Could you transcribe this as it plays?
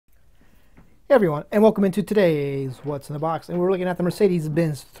Hey everyone, and welcome into today's What's in the Box. And we're looking at the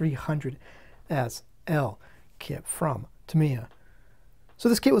Mercedes-Benz 300 SL kit from Tamiya. So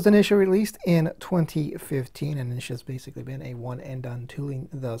this kit was initially released in 2015, and it's just basically been a one-and-done tooling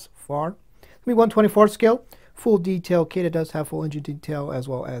thus far. It's going to be 1/24 scale, full detail kit. It does have full engine detail, as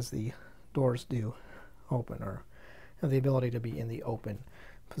well as the doors do open, or have the ability to be in the open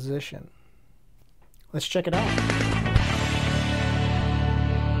position. Let's check it out.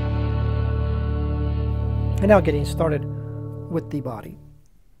 And now getting started with the body.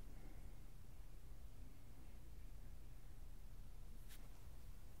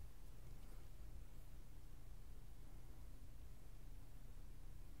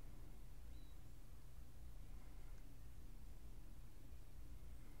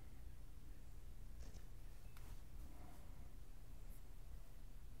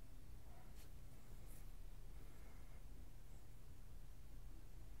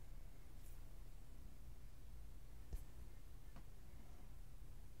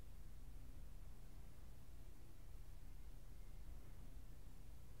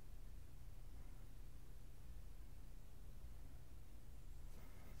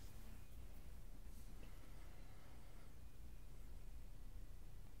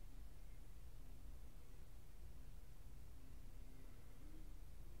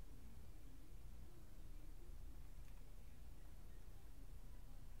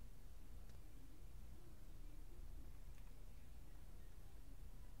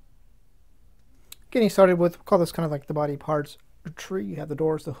 Getting started with, we'll call this kind of like the body parts tree. You have the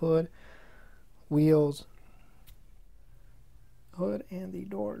doors, the hood, wheels, hood and the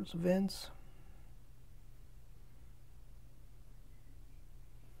doors, vents.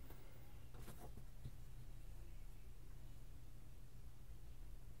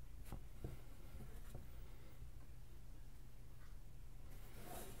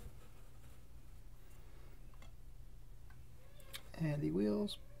 And the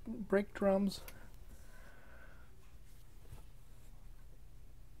wheels, brake drums.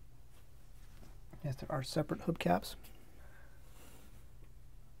 Yes, there are separate hubcaps.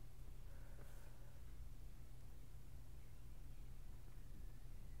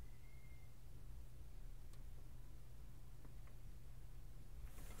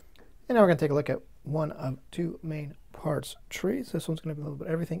 And now we're going to take a look at one of two main parts trees. This one's going to be a little bit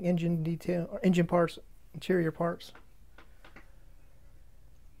of everything: engine detail, or engine parts, interior parts.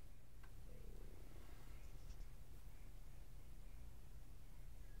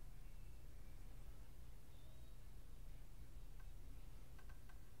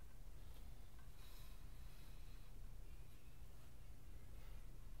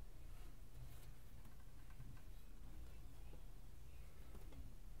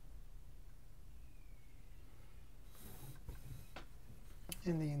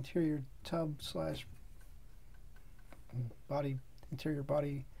 In the interior tub slash body, interior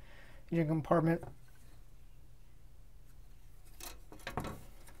body engine compartment.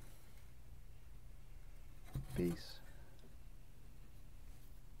 Piece.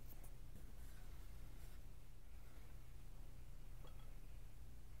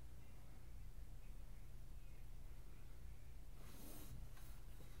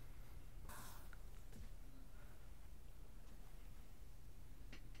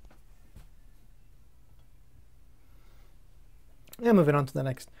 And moving on to the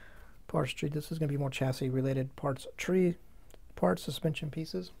next parts tree. This is going to be more chassis related parts tree, parts, suspension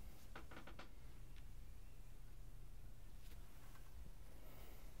pieces.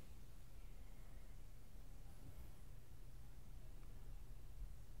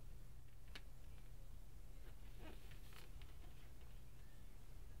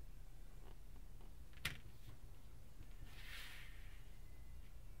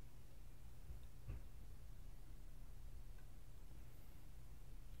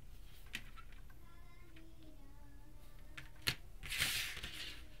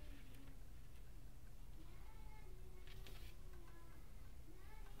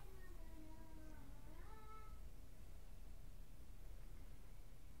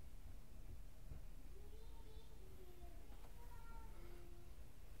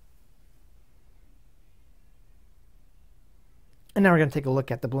 And now we're going to take a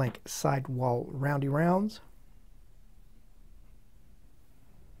look at the blank sidewall roundy rounds.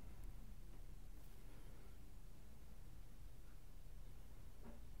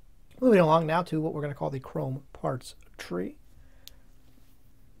 Moving along now to what we're going to call the chrome parts tree.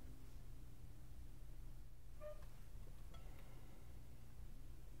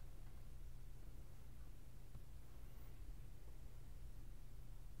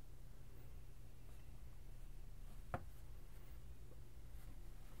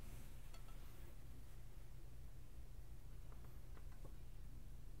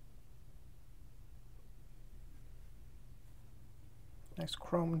 Nice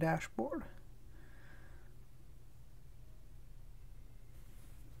chrome dashboard.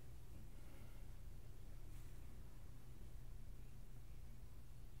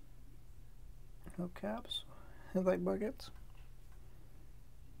 Hubcaps, headlight buckets.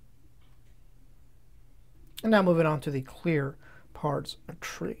 And now moving on to the clear parts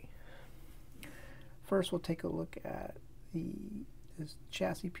tree. First, we'll take a look at this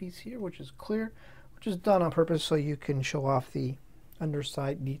chassis piece here, which is clear, which is done on purpose so you can show off the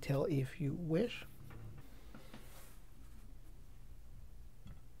underside detail if you wish.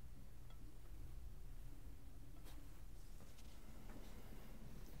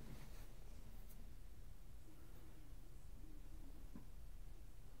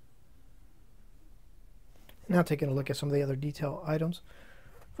 Now taking a look at some of the other detail items.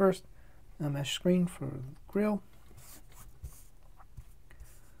 First, a mesh screen for the grille.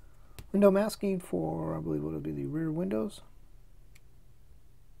 Window masking for, I believe, what will be the rear windows.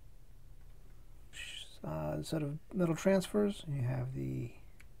 Set of metal transfers. You have the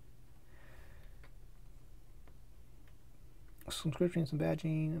some scripting, some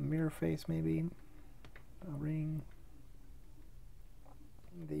badging, a mirror face maybe, a ring,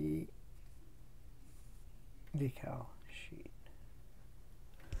 the decal sheet.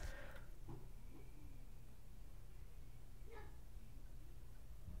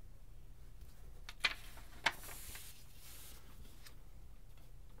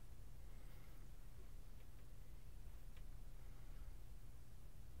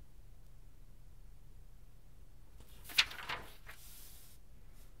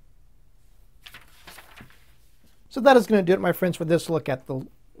 So that is going to do it, my friends, for this look at the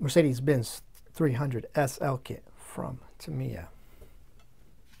Mercedes-Benz 300 SL kit from Tamiya.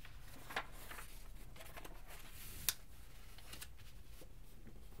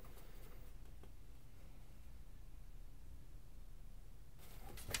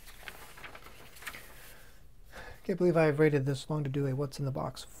 Can't believe I've waited this long to do a what's in the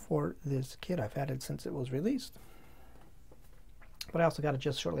box for this kit. I've had it since it was released. But I also got it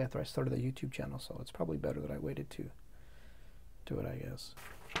just shortly after I started the YouTube channel, so it's probably better that I waited to do it, I guess.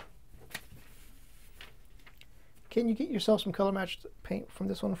 Can you get yourself some color matched paint from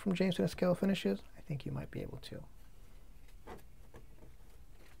this one from James and Scalefinishes? I think you might be able to.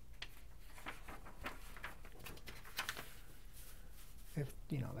 If,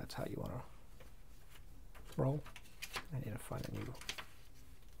 you know, that's how you want to roll. I need to find a new.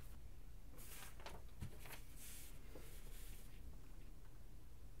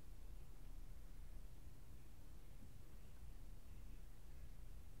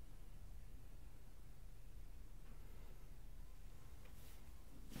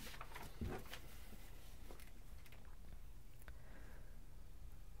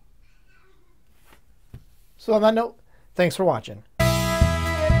 So on that note, thanks for watching.